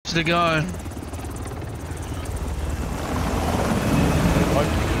the gun.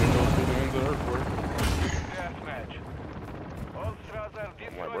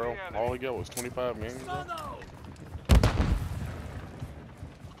 I'm like, bro, all he got was 25 million.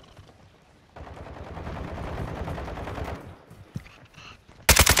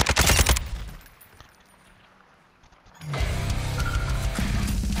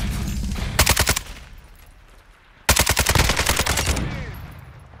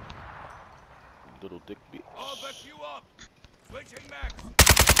 Little dick bitch. I'll back you up. Switching back.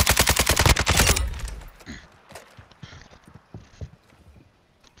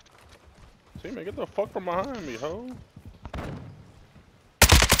 See, man, get the fuck from behind me, ho.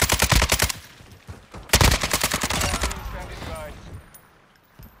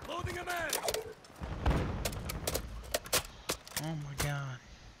 Loading a man. Oh my god.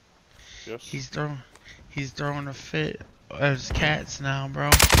 Yes. He's throwing a fit at his cats now,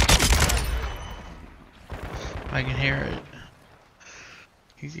 bro. I can hear it.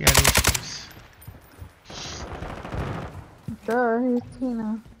 He's got issues. Duh, he's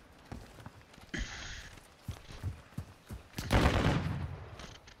Tina.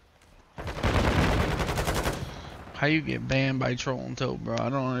 How you get banned by trolling too, bro? I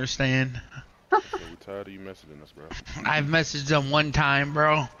don't understand. Yeah, we tired of you messaging us, bro. I've messaged them one time,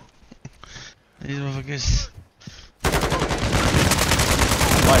 bro. These motherfuckers.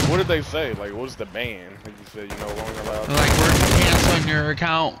 Like, what did they say? Like, what's the ban? Like you said, you no longer allowed. They're like, we're canceling your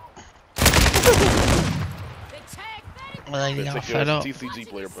account. Like, they got fed up. TCG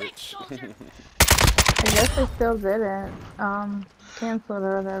player, bitch. I guess they still didn't, cancel it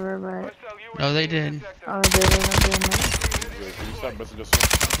or whatever, but... No, they did. Oh, they didn't do it. Can you stop messaging us?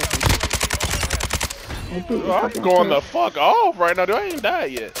 They beat you I'm fucking going shit. the fuck off right now, dude. I ain't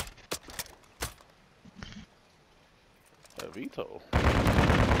died yet. Veto.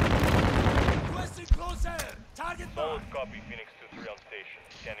 Requesting close air. Target mark. Copy Phoenix 2-3 on station.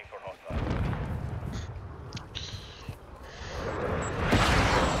 Scanning for hostile.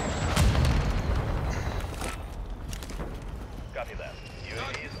 Copy that.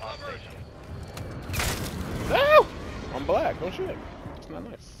 UAV is on station. No! I'm black. Don't shoot. It's not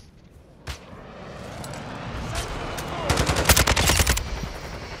nice.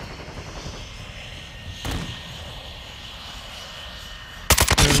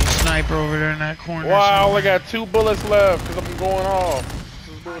 There's a sniper over there in that corner. Wow, I somewhere. only got 2 bullets left because I'm going off.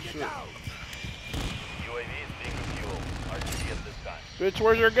 This is bullshit. UAV is being refueled. RPK at this time. Bitch,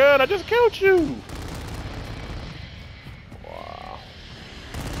 where's your gun? I just killed you. Wow.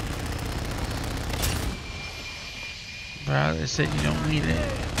 Bro, they said you don't need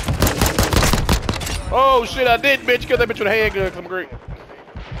it. Oh shit, I did, bitch. Kill that bitch with a handgun because I'm great.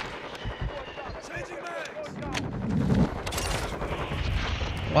 Changing mags.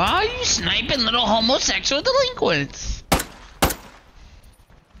 Why are you sniping little homosexual delinquents?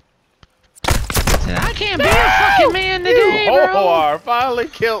 Said, I can't be a fucking man today, You bro. whore finally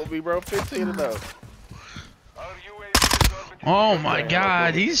killed me, bro. 15 enough. Oh my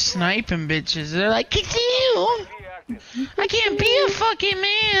god, he's sniping bitches. They're like, kick you. I can't be a fucking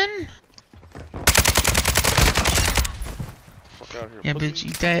man. Fuck out here, Yeah, pussy.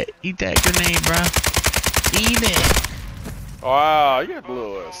 bitch, eat that grenade, bro. Eat it. Wow, you got a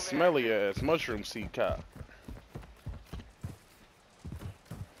little smelly ass mushroom seed cop.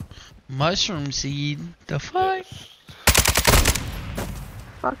 Mushroom seed. The fuck?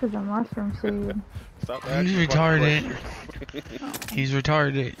 Fuck is a mushroom seed? Stop He's asking fucking retarded. questions. He's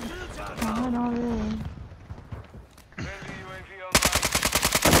retarded. I don't really.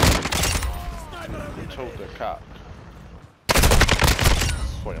 Choke the cop.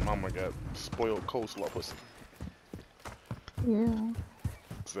 Swear, mama got spoiled coleslaw pussy. Yeah.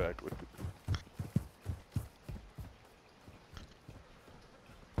 Exactly.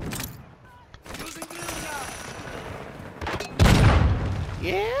 Using drill gun.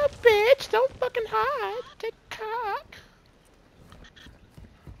 Yeah, bitch, don't fucking hide. Take cock.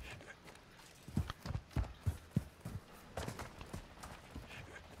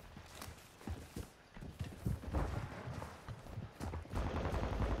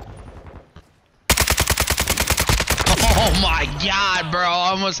 Oh my god, bro. I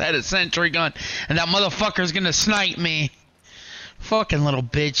almost had a sentry gun. And that motherfucker's gonna snipe me. Fucking little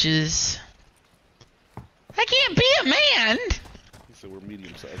bitches. I can't be a man. He said we're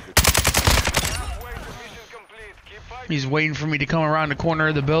medium sized. He's waiting for me to come around the corner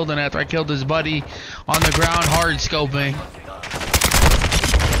of the building after I killed his buddy on the ground hard scoping.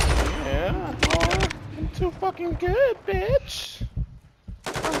 Yeah, oh, I'm too fucking good, bitch.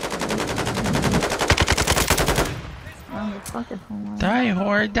 I I'm just fucking home. Die,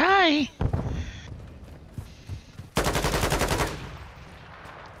 whore, die.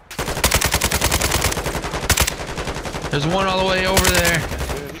 There's one all the way over there.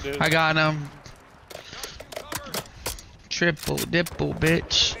 Yeah, he did. I got him. Triple dipple,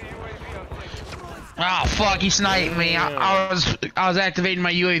 bitch. Oh fuck, he sniped me. I was activating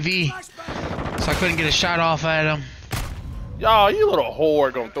my UAV, so I couldn't get a shot off at him. Y'all, you little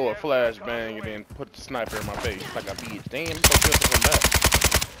whore gonna throw a flashbang and then put the sniper in my face like a bitch. Damn, you so good to come back.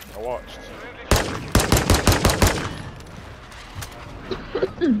 I watched.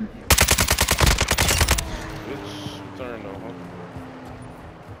 Bitch, turn though, huh?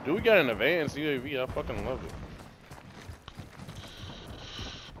 Dude, we got an advanced UAV. I fucking love it.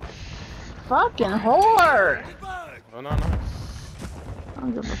 Fucking whore! Oh, no, nice. I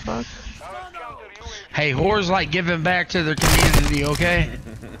don't give a fuck. Hey, whores like giving back to their community, okay?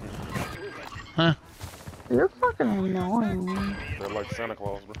 Huh? You're fucking annoying. They're like Santa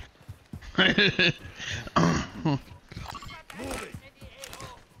Claus, bro. Copy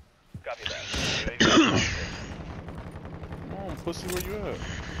that. UAV Come on, pussy, where you at?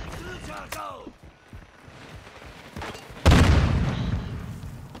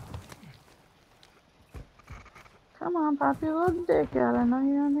 Come on, pop your little dick out. I know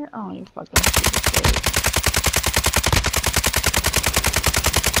you're on there. Oh, you fucking stupid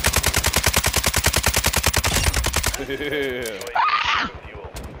Yeah. fuel.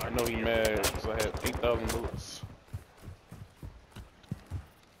 I know he mad because I had 8,000 bullets.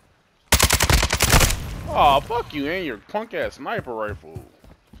 Aw, fuck you and your punk ass sniper rifle.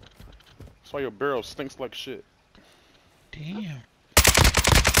 That's why your barrel stinks like shit. Damn.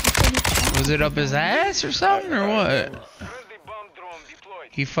 Was it up his ass or something, or what?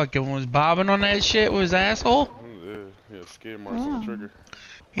 He fucking was bobbing on that shit with his asshole? Yeah, skid marks on the trigger.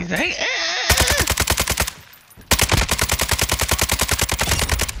 He's like,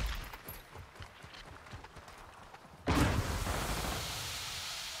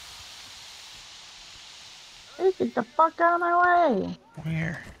 Hey, get the fuck out of my way!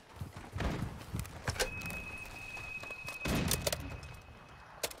 Where?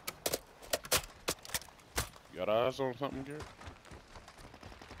 You got eyes on something, Garrett?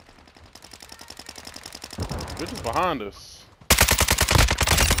 Bitch is behind us.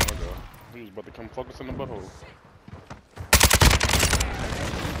 Oh, God. He was about to come fuck us in the butthole.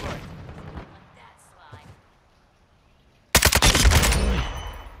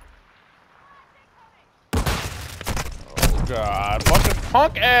 Oh, God. Fucking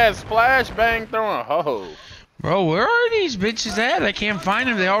punk ass flashbang throwing ho. Bro, where are these bitches at? I can't find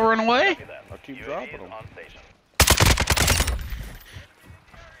them. They all run away? I keep dropping them. On station.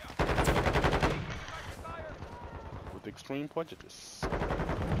 With extreme prejudice.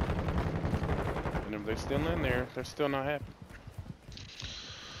 And if they're still in there, they're still not happy.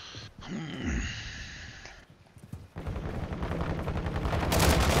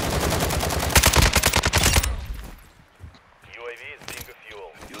 UAV is being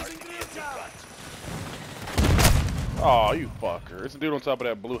fuel. RPK at this time. Oh, you fucker. It's a dude on top of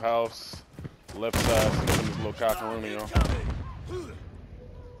that blue house. Left side, sitting his little cockaroony on.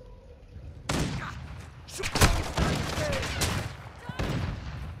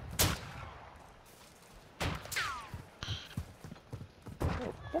 Where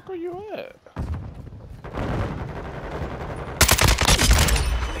the fuck are you at?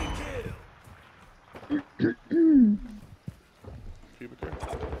 Keep it careful.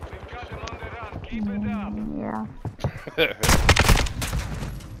 Yeah.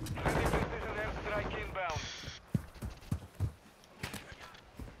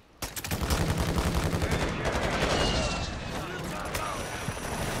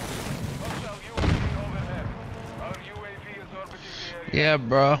 Yeah,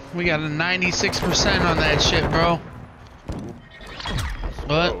 bro. We got a 96% on that shit, bro.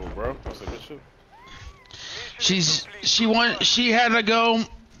 What? Oh, bro. That's a good shit. She had to go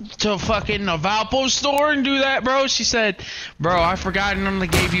to fucking a Valpo store and do that, bro. She said, bro, I forgot and only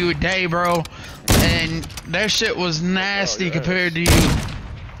gave you a day, bro. And that shit was nasty compared to you.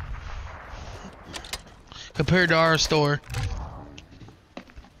 Compared to our store.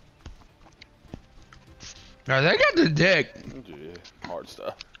 Now they got the dick. Yeah, hard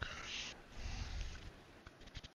stuff.